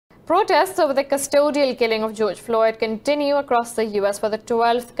Protests over the custodial killing of George Floyd continue across the U.S. for the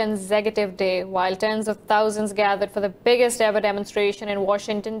 12th consecutive day, while tens of thousands gathered for the biggest ever demonstration in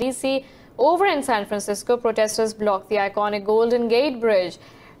Washington, D.C. Over in San Francisco, protesters blocked the iconic Golden Gate Bridge.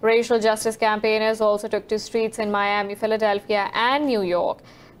 Racial justice campaigners also took to streets in Miami, Philadelphia, and New York.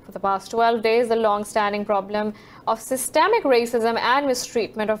 For the past 12 days, the long-standing problem of systemic racism and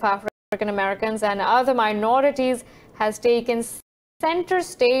mistreatment of African Americans and other minorities has taken center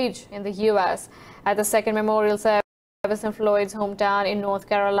stage in the U.S. At the second memorial service in Floyd's hometown in North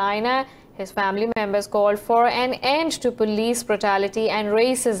Carolina, his family members called for an end to police brutality and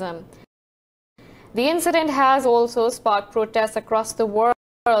racism. The incident has also sparked protests across the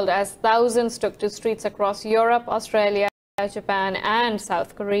world as thousands took to streets across Europe, Australia, Japan, and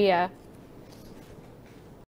South Korea.